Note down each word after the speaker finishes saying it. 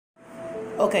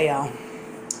Okay, y'all.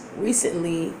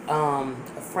 Recently, a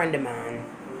friend of mine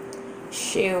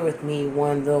shared with me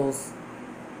one of those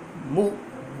moot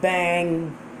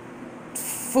bang,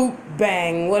 foot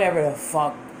bang, whatever the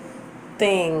fuck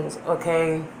things,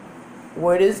 okay?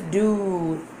 Where this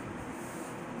dude,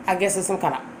 I guess it's some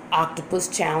kind of octopus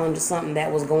challenge or something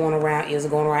that was going around, is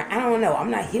going around. I don't know.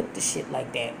 I'm not hip to shit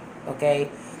like that, okay?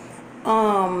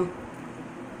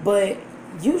 But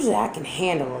usually I can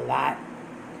handle a lot,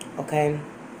 okay?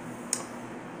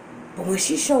 But when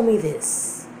she showed me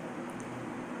this,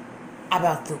 I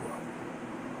about threw up,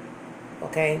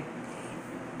 okay?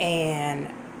 And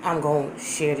I'm going to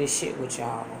share this shit with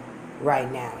y'all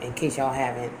right now in case y'all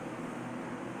haven't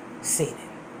seen it.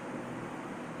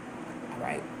 All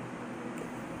right?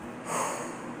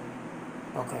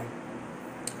 Okay.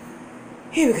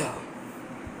 Here we go.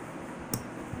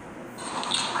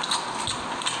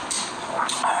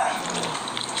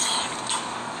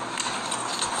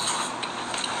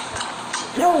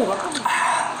 No,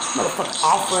 motherfucker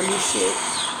offering me shit.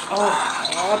 Oh,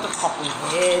 what the fucking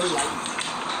head, like.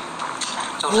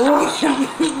 Oh, my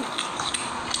stomach.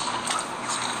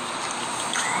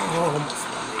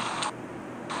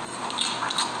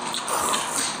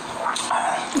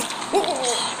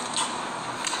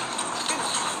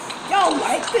 Y'all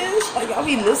like this? Like, y'all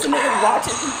be listening and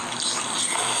watching?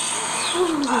 Oh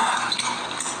my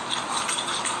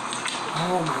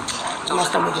god. My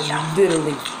stomach is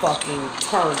literally fucking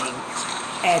turning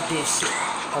at this shit.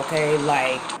 Okay?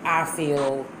 Like, I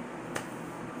feel...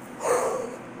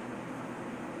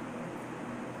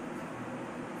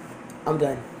 I'm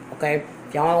done. Okay?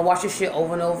 If y'all want to watch this shit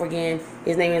over and over again,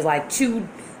 his name is like Chew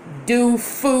Do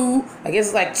Foo. I guess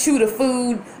it's like Chew the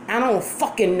Food. I don't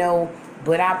fucking know.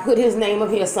 But I put his name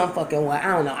up here some fucking way.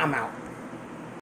 I don't know. I'm out.